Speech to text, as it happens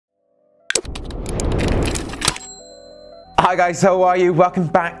Hi guys, how are you? Welcome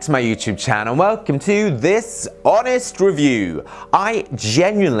back to my YouTube channel. Welcome to this honest review. I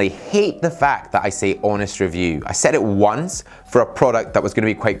genuinely hate the fact that I say honest review. I said it once for a product that was going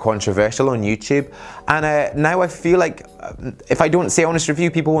to be quite controversial on YouTube, and now I feel like if I don't say honest review,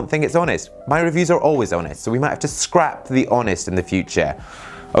 people won't think it's honest. My reviews are always honest, so we might have to scrap the honest in the future.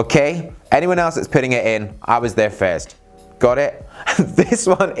 Okay? Anyone else that's putting it in, I was there first. Got it? This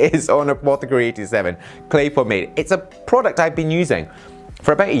one is on Apothecary 87 Clay Pomade. It's a product I've been using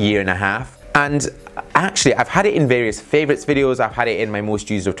for about a year and a half. And actually, I've had it in various favorites videos. I've had it in my most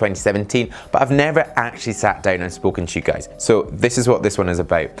used of 2017, but I've never actually sat down and spoken to you guys. So this is what this one is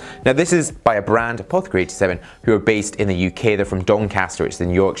about. Now, this is by a brand, Apothecary 87, who are based in the UK. They're from Doncaster, which is in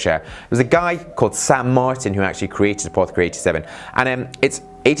Yorkshire. There's a guy called Sam Martin who actually created Apothecary 87. And it's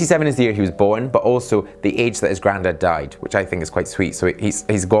 87 is the year he was born, but also the age that his granddad died, which I think is quite sweet. So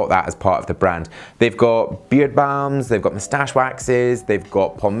he's got that as part of the brand. They've got beard balms, they've got moustache waxes, they've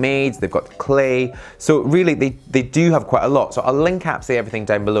got pomades, they've got clay. So really, they do have quite a lot. So I'll link absolutely everything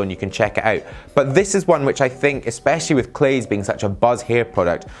down below and you can check it out. But this is one which I think, especially with clays being such a buzz hair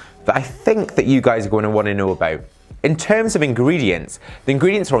product, that I think that you guys are going to want to know about. In terms of ingredients, the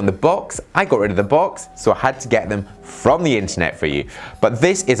ingredients are on the box. I got rid of the box, so I had to get them from the internet for you. But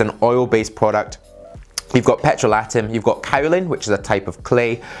this is an oil-based product. You've got petrolatum, you've got kaolin, which is a type of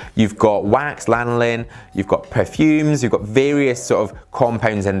clay, you've got wax, lanolin, you've got perfumes, you've got various sort of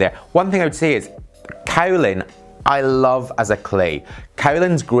compounds in there. One thing I would say is kaolin, I love as a clay.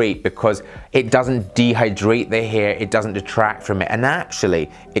 Kaolin's great because it doesn't dehydrate the hair, it doesn't detract from it, and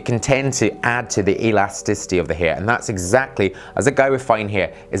actually it can tend to add to the elasticity of the hair, and that's exactly, as a guy with fine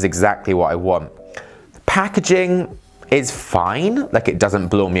hair, is exactly what I want. The packaging is fine, like it doesn't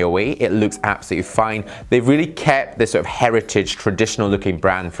blow me away, it looks absolutely fine. They've really kept this sort of heritage, traditional looking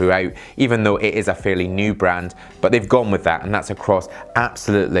brand throughout, even though it is a fairly new brand, but they've gone with that, and that's across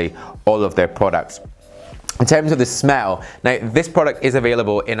absolutely all of their products. In terms of the smell, now this product is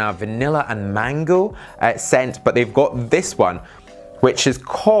available in a vanilla and mango scent, but they've got this one, which is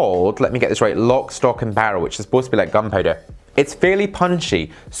called, let me get this right, Lock, Stock and Barrel, which is supposed to be like gunpowder. It's fairly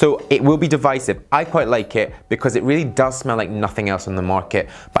punchy, so it will be divisive. I quite like it because it really does smell like nothing else on the market,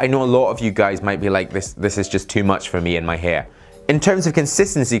 but I know a lot of you guys might be like, this is just too much for me and my hair. In terms of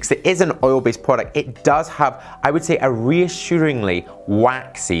consistency, because it is an oil-based product, it does have, I would say, a reassuringly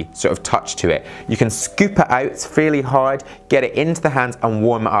waxy sort of touch to it. You can scoop it out, it's fairly hard, get it into the hands and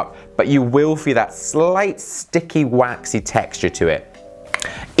warm it up, but you will feel that slight sticky, waxy texture to it.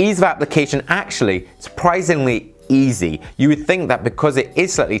 Ease of application, actually, surprisingly easy. You would think that because it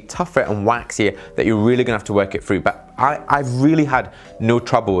is slightly tougher and waxier that you're really gonna have to work it through, but I've really had no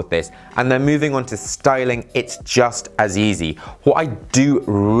trouble with this. And then moving on to styling, it's just as easy. What I do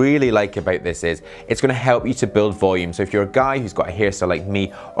really like about this is it's gonna help you to build volume. So if you're a guy who's got a hairstyle like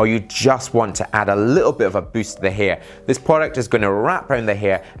me, or you just want to add a little bit of a boost to the hair, this product is gonna wrap around the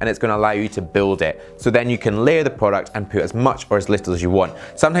hair and it's gonna allow you to build it. So then you can layer the product and put as much or as little as you want.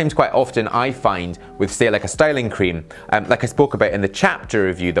 Sometimes, quite often, I find with, say, like a styling cream, like I spoke about in the chapter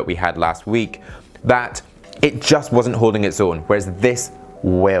review that we had last week, that it just wasn't holding its own, whereas this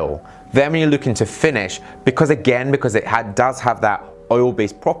will. Then when you're looking to finish, because it does have that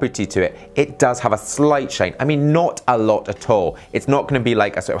oil-based property to it, it does have a slight shine. I mean, not a lot at all. It's not gonna be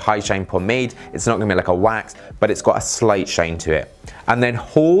like a sort of high shine pomade, it's not gonna be like a wax, but it's got a slight shine to it. And then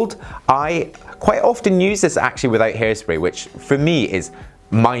hold, I quite often use this actually without hairspray, which for me is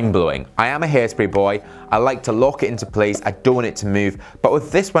mind-blowing. I am a hairspray boy. I like to lock it into place. I don't want it to move. But with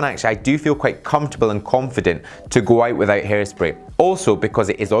this one, actually, I do feel quite comfortable and confident to go out without hairspray. Also, because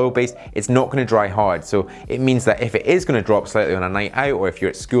it is oil-based, it's not going to dry hard. So it means that if it is going to drop slightly on a night out, or if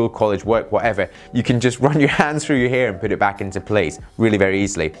you're at school, college, work, whatever, you can just run your hands through your hair and put it back into place really very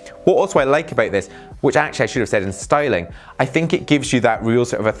easily. What also I like about this, which actually I should have said in styling, I think it gives you that real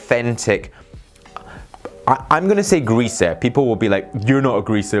sort of authentic, I'm going to say greaser. People will be like, you're not a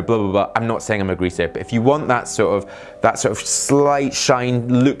greaser, blah, blah, blah. I'm not saying I'm a greaser, but if you want that sort of slight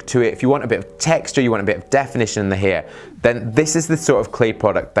shine look to it, if you want a bit of texture, you want a bit of definition in the hair, then this is the sort of clay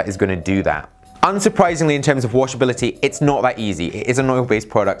product that is going to do that. Unsurprisingly, in terms of washability, it's not that easy. It is an oil-based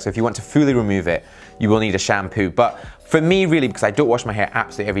product, so if you want to fully remove it, you will need a shampoo. But for me, really, because I don't wash my hair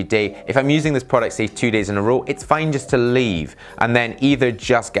absolutely every day, if I'm using this product, say 2 days in a row, it's fine just to leave and then either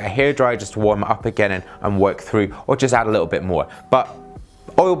just get a hairdryer just to warm it up again and work through, or just add a little bit more. But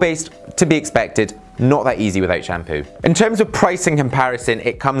oil-based, to be expected, not that easy without shampoo. In terms of pricing comparison,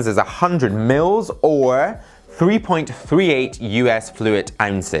 it comes as 100 mils or 3.38 US fluid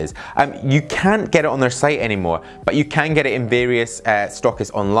ounces. You can't get it on their site anymore, but you can get it in various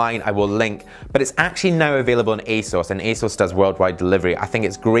stockists online. I will link, but it's actually now available in ASOS, and ASOS does worldwide delivery. I think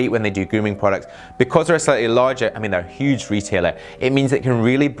it's great when they do grooming products because they're slightly larger. I mean, they're a huge retailer. It means it can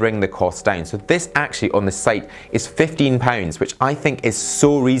really bring the cost down. So this actually on the site is £15, which I think is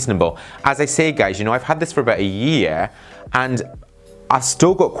so reasonable. As I say, guys, you know, I've had this for about a year and I've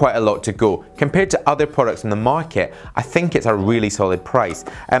still got quite a lot to go. Compared to other products in the market, I think it's a really solid price.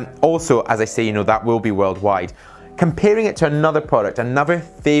 Also, as I say, you know, that will be worldwide. Comparing it to another product, another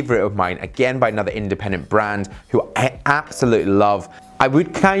favorite of mine, again by another independent brand who I absolutely love, I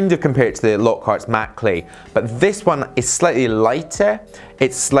would kind of compare it to the Lockhart's Matte Clay, but this one is slightly lighter,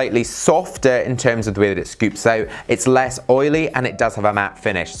 it's slightly softer in terms of the way that it scoops out, it's less oily, and it does have a matte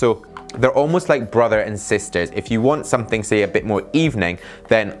finish. So they're almost like brother and sisters. If you want something, say, a bit more evening,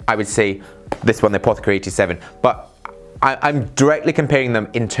 then I would say this one, the Apothecary 87. But I'm directly comparing them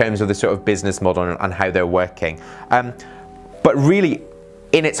in terms of the sort of business model and how they're working. But really,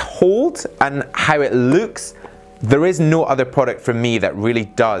 in its hold and how it looks, there is no other product for me that really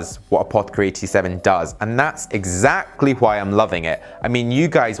does what Apothecary 87 does, and that's exactly why I'm loving it. I mean, you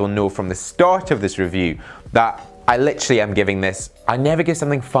guys will know from the start of this review that I literally am giving this, I never give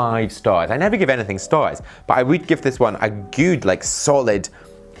something 5 stars. I never give anything stars, but I would give this one a good, like, solid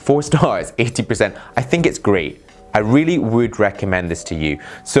 4 stars, 80%. I think it's great. I really would recommend this to you.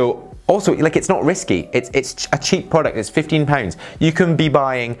 So also, like, it's not risky. It's a cheap product. It's £15. You can be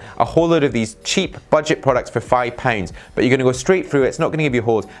buying a whole load of these cheap budget products for £5, but you're gonna go straight through it. It's not gonna give you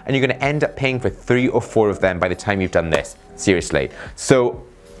holes, and you're gonna end up paying for 3 or 4 of them by the time you've done this. Seriously. So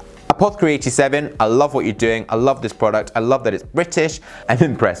Apothecary 87, I love what you're doing. I love this product. I love that it's British. I'm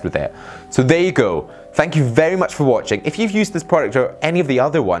impressed with it. So there you go. Thank you very much for watching. If you've used this product or any of the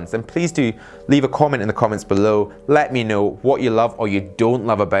other ones, then please do leave a comment in the comments below. Let me know what you love or you don't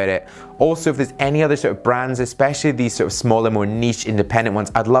love about it. Also, if there's any other sort of brands, especially these sort of smaller, more niche, independent ones,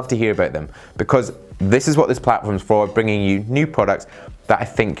 I'd love to hear about them, because this is what this platform's for, bringing you new products that I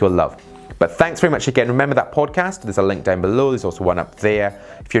think you'll love. But thanks very much again. Remember that podcast, there's a link down below, there's also one up there.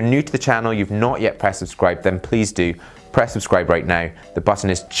 If you're new to the channel, you've not yet pressed subscribe, then please do press subscribe right now. The button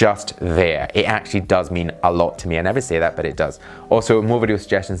is just there. It actually does mean a lot to me. I never say that, but it does. Also, more video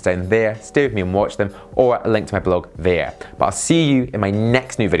suggestions down there. Stay with me and watch them, or a link to my blog there. But I'll see you in my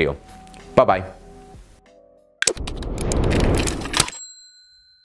next new video. Bye-bye.